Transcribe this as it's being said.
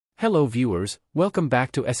Hello viewers, welcome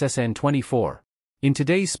back to SSN24. In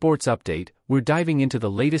today's sports update, we're diving into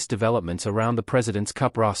the latest developments around the President's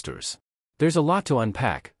Cup rosters. There's a lot to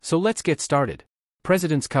unpack, so let's get started.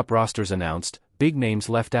 President's Cup rosters announced, big names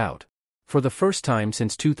left out. For the first time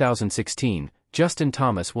since 2016, Justin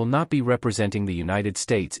Thomas will not be representing the United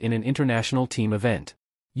States in an international team event.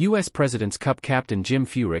 U.S. President's Cup captain Jim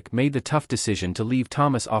Furyk made the tough decision to leave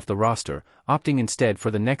Thomas off the roster, opting instead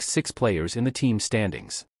for the next 6 players in the team's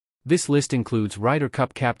standings. This list includes Ryder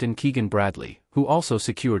Cup captain Keegan Bradley, who also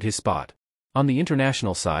secured his spot. On the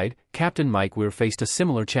international side, captain Mike Weir faced a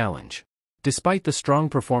similar challenge. Despite the strong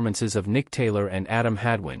performances of Nick Taylor and Adam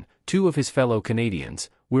Hadwin, 2 of his fellow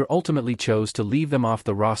Canadians, Weir ultimately chose to leave them off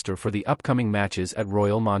the roster for the upcoming matches at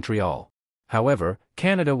Royal Montreal. However,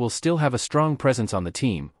 Canada will still have a strong presence on the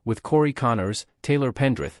team, with Corey Connors, Taylor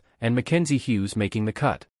Pendrith, and Mackenzie Hughes making the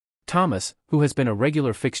cut. Thomas, who has been a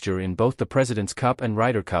regular fixture in both the President's Cup and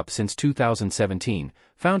Ryder Cup since 2017,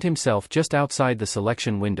 found himself just outside the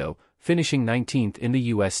selection window, finishing 19th in the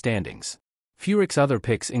U.S. standings. Furyk's other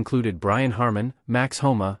picks included Brian Harman, Max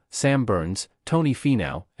Homa, Sam Burns, Tony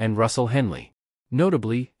Finau, and Russell Henley.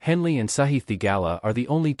 Notably, Henley and Sahith Theegala are the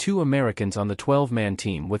only 2 Americans on the 12-man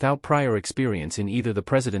team without prior experience in either the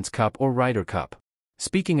President's Cup or Ryder Cup.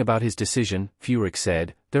 Speaking about his decision, Furyk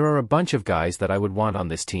said, "There are a bunch of guys that I would want on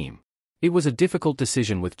this team. It was a difficult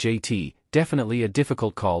decision with JT, definitely a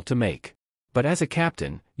difficult call to make. But as a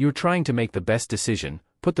captain, you're trying to make the best decision,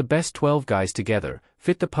 put the best 12 guys together,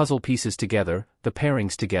 fit the puzzle pieces together, the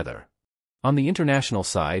pairings together." On the international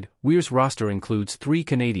side, Weir's roster includes 3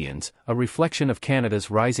 Canadians, a reflection of Canada's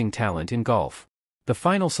rising talent in golf. The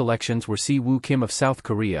final selections were Si Woo Kim of South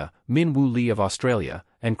Korea, Min Woo Lee of Australia,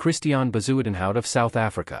 and Christiaan Bezuidenhout of South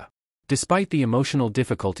Africa. Despite the emotional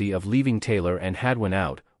difficulty of leaving Taylor and Hadwin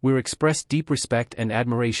out, Weir expressed deep respect and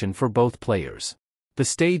admiration for both players. The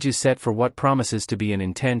stage is set for what promises to be an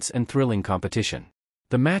intense and thrilling competition.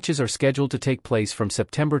 The matches are scheduled to take place from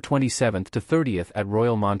September 27th to 30th at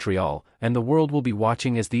Royal Montreal, and the world will be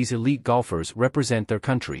watching as these elite golfers represent their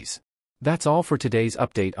countries. That's all for today's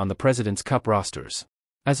update on the President's Cup rosters.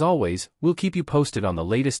 As always, we'll keep you posted on the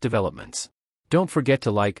latest developments. Don't forget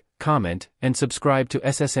to like, comment, and subscribe to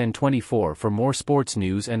SSN24 for more sports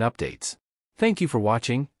news and updates. Thank you for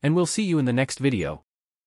watching, and we'll see you in the next video.